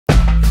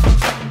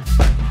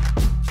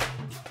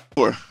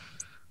for?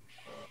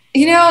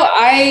 You know,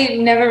 I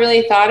never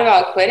really thought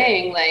about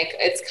quitting. Like,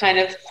 it's kind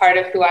of part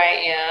of who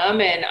I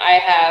am, and I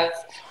have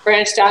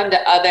branched out into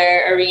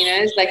other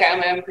arenas. Like, I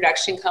own my own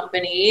production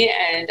company,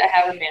 and I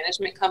have a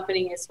management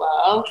company as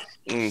well.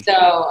 So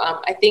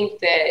I think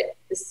that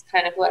this is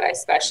kind of what I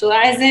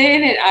specialize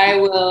in, and I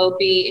will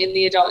be in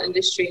the adult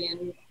industry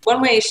in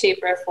one way, shape,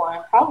 or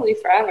form, probably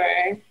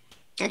forever.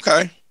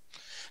 Okay.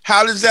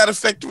 How does that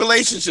affect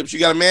relationships? You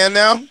got a man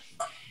now?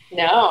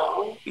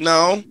 No.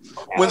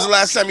 When's the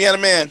last time you had a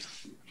man?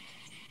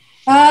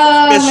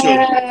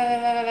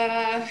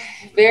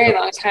 Very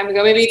long time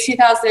ago, maybe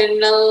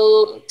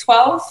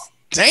 2012.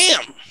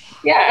 Damn.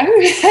 Yeah.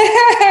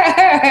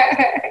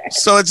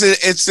 So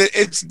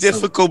it's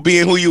difficult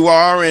being who you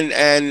are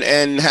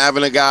and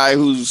having a guy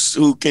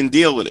who can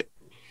deal with it.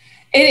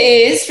 It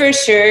is, for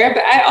sure,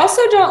 but I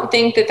also don't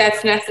think that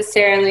that's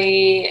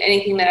necessarily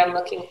anything that I'm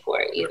looking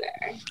for either.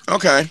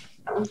 Okay.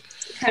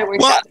 Kind of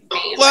works out for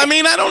me. Well, I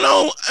mean, I don't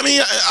know. I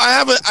mean, I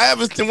have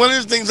a thing. One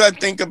of the things I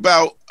think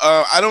about,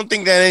 I don't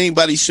think that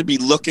anybody should be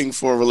looking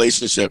for a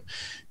relationship.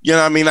 You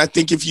know, I mean, I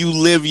think if you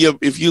live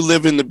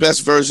in the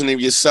best version of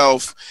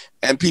yourself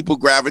and people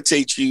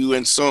gravitate to you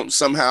and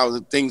somehow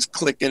the things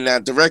click in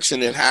that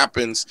direction, it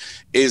happens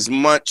is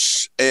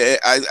much.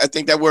 I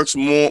think that works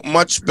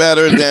much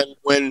better than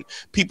when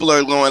people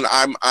are going,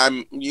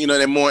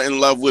 they're more in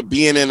love with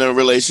being in a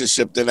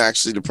relationship than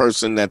actually the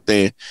person that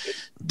they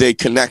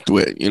connect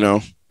with, you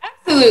know?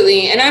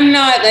 Absolutely. And I'm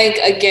not like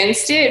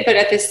against it, but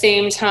at the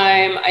same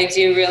time, I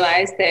do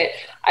realize that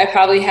I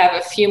probably have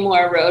a few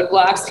more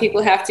roadblocks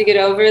people have to get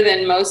over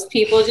than most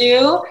people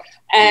do.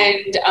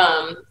 And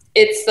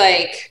it's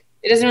like,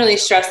 it doesn't really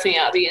stress me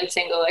out being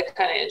single. I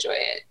kind of enjoy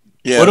it.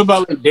 Yeah. What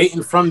about like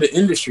dating from the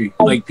industry?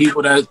 Like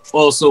people that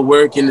also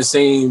work in the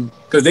same,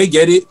 because they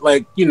get it,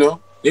 like, you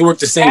know, they work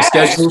the same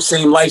schedule,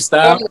 same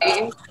lifestyle.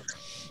 Totally.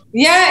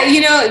 Yeah,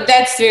 you know,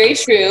 that's very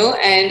true.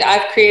 And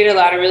I've created a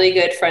lot of really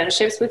good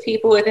friendships with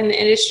people within the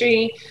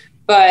industry.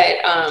 But,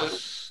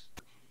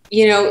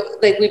 you know,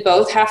 like we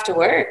both have to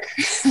work.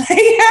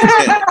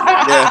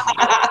 Yeah.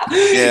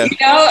 You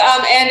know,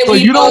 and so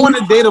you don't want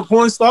to date a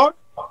porn star?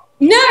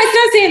 No, it's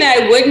not saying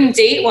that I wouldn't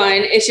date one.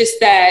 It's just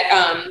that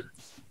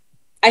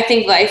I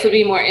think life would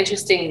be more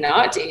interesting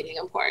not dating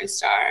a porn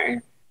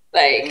star.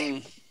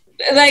 Like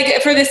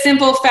for the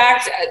simple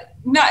fact,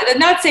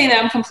 not saying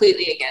that I'm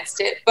completely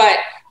against it, but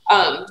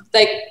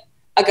like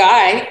a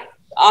guy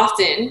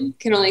often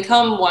can only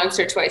come once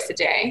or twice a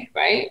day,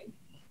 right?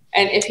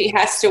 And if he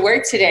has to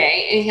work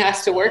today and he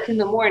has to work in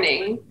the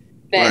morning,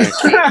 then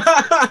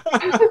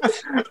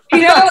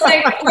you know,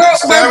 like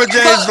Sara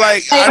Jay's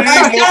like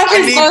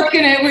we're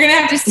gonna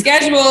have to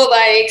schedule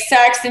like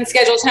sex and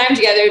schedule time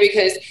together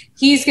because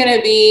he's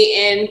gonna be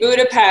in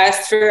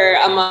Budapest for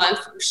a month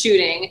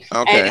shooting,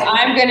 and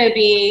I'm gonna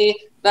be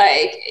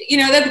like, you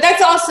know,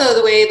 that's also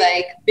the way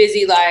like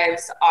busy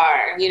lives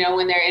are, you know,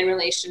 when they're in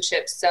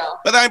relationships. So,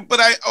 but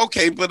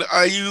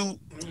are you?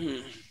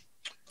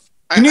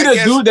 You need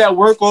a dude that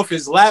work off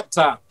his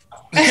laptop.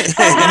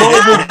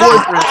 Mobile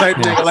boyfriend type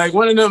thing, like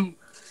one of them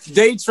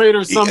day trade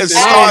or something.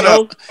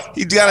 Startup.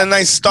 He got a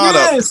nice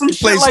startup. Yeah, he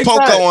plays like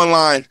poker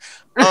online.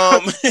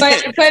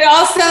 But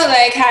also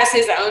like has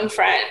his own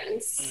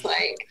friends.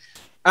 Like,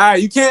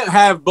 you can't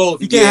have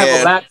both. You can't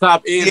have a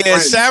laptop and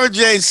friends. Sara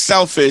Jay's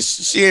selfish.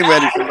 She ain't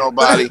ready for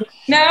nobody.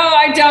 No,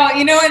 I don't.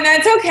 You know, and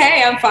that's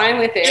okay. I'm fine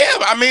with it.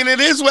 Yeah, I mean, it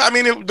is. I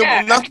mean,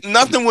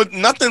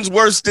 nothing's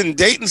worse than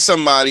dating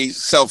somebody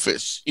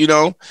selfish. You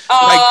know,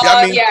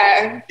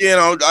 you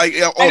know, like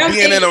or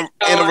being in a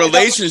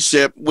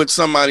relationship with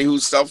somebody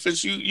who's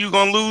selfish. You're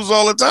gonna lose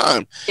all the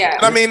time. Yeah.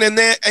 I mean, and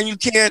you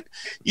can't.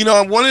 You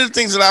know, one of the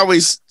things that I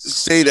always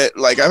say that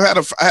like I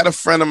had a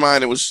friend of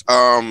mine. It was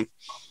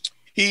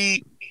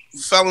he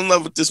fell in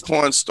love with this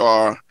porn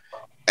star,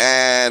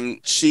 and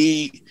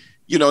she.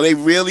 You know, they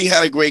really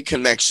had a great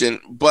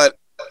connection, but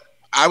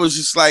I was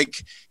just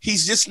like,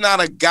 he's just not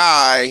a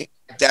guy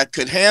that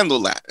could handle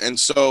that. And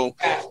so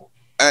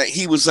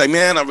he was like,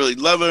 man, I really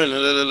love her.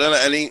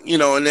 And he, you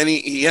know, and then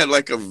he had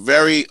like a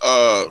very,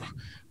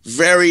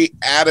 very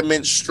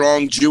adamant,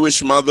 strong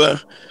Jewish mother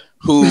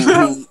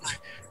who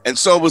and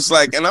so it was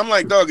like, and I'm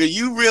like, dog, are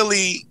you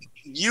really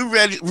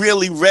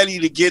ready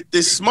to get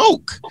this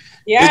smoke?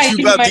 Yeah,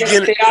 you might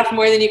have bit off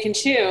more than you can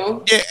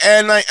chew. Yeah,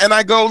 and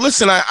I go,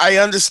 listen, I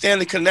understand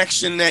the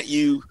connection that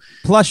you.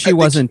 Plus, she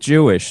wasn't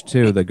Jewish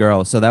too, the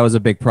girl, so that was a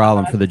big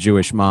problem for the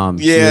Jewish mom.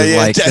 Yeah, yeah,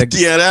 like, the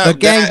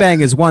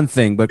gangbang is one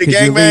thing, but could you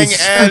at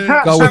least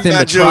go within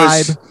the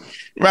tribe?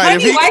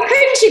 Right? Honey, why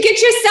couldn't you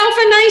get yourself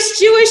a nice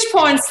Jewish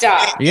porn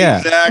star? Yeah,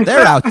 exactly.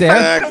 They're out there.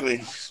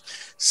 Exactly.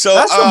 So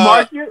that's a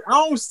market. I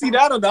don't see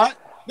that or not.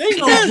 They ain't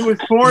no Jewish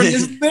porn,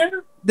 is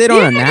there? They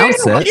don't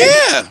announce it.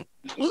 Yeah.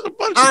 A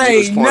bunch of I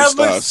ain't never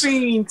stars.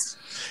 seen.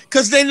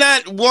 Cause they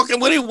not walking.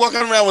 What are you walking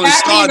around with a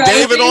Star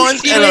David on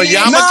and a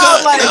yarmulke?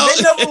 No, like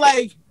they never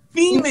like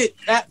theme it.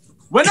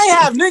 When they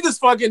have niggas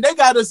fucking, they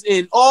got us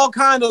in all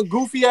kind of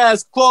goofy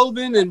ass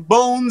clothing and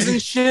bones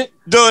and shit.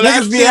 Dude,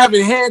 niggas be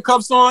having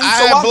handcuffs on.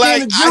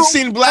 I've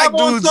seen black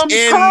dudes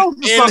in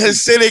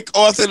Hasidic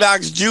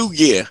Orthodox Jew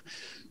gear.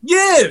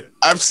 Yeah,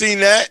 I've seen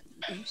that.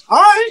 All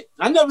right,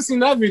 I never seen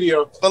that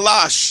video.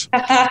 Balash.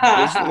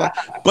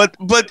 but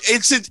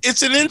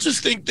it's an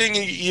interesting thing,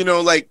 you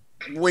know, like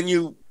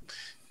when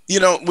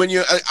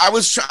I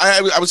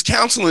was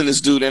counseling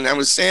this dude, and I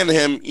was saying to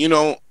him, you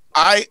know,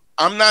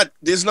 I'm not,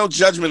 there's no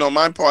judgment on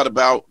my part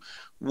about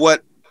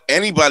what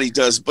anybody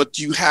does, but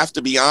you have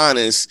to be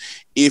honest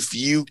if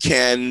you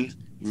can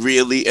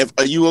really, if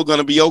you are going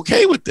to be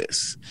okay with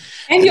this.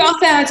 And you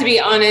also have to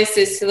be honest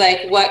as to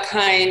like what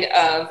kind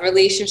of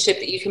relationship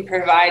that you can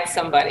provide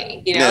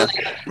somebody, you know,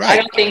 I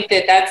don't think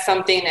that that's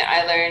something that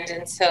I learned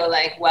until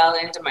like well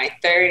into my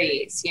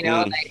 30s, you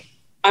know, like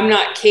I'm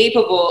not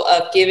capable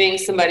of giving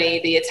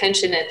somebody the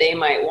attention that they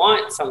might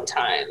want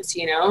sometimes,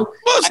 you know?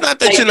 Well, it's not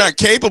that you're not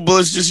capable,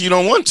 it's just you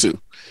don't want to.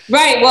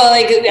 Right. Well,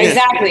 like,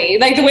 exactly.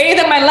 Like the way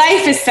that my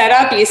life is set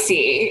up, you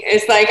see,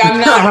 it's like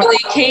I'm not really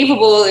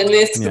capable in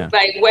this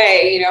like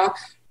way, you know?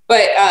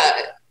 But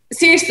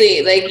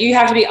seriously, like you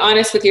have to be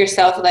honest with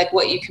yourself, like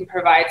what you can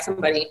provide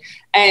somebody.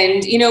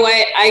 And you know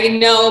what? I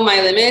know my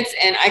limits,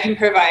 and I can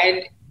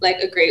provide like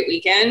a great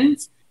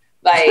weekend.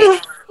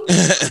 Like...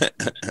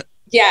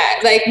 Yeah,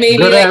 like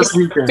maybe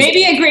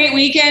a great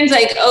weekend,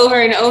 like over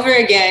and over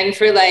again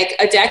for like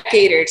a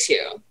decade or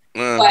two.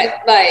 But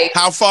like,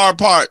 how far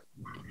apart?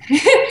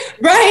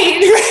 right,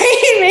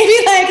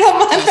 maybe like a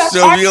month apart.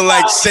 So you're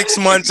like 6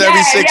 months,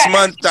 every 6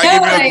 months. I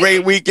give you a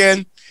great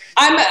weekend.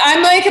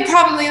 I'm like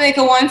probably like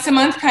a once a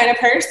month kind of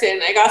person.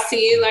 Like I'll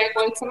see you like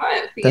once a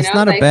month. That's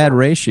not a bad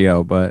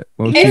ratio, but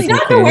it's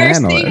not the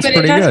worst thing,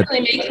 but it doesn't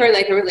really make for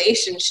like a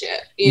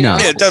relationship. You know?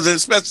 Yeah, it doesn't,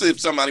 especially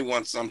if somebody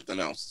wants something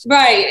else.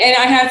 Right, and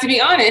I have to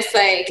be honest.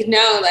 Like,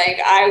 no,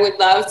 like I would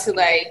love to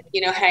like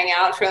hang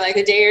out for like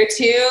a day or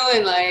two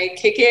and like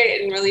kick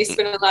it and really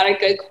spend a lot of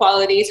good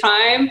quality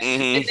time.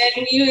 And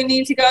then you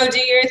need to go do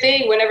your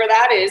thing, whatever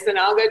that is, and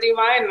I'll go do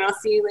mine, and I'll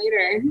see you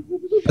later.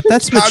 But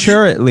that's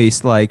mature, at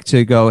least, like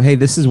to go, hey,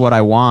 this is what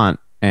I want.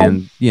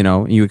 And,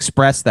 you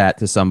express that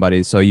to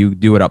somebody. So you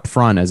do it up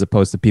front as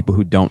opposed to people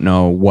who don't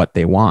know what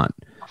they want.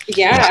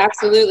 Yeah,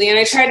 absolutely. And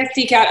I try to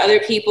seek out other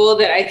people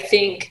that I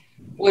think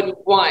would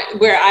want,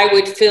 where I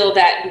would feel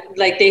that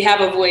like they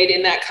have a void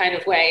in that kind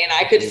of way. And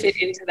I could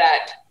fit into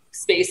that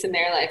space in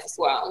their life as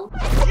well.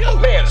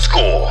 Young man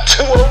score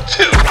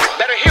 202.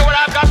 Better hear what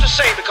I've got to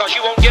say because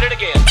you won't get it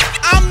again.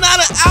 I'm not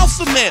an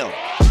alpha male.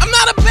 I'm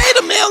not a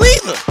beta male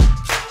either.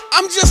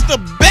 I'm just a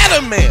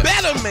better man.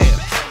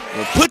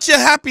 Well, put your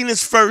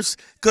happiness first,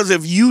 because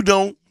if you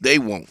don't, they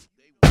won't.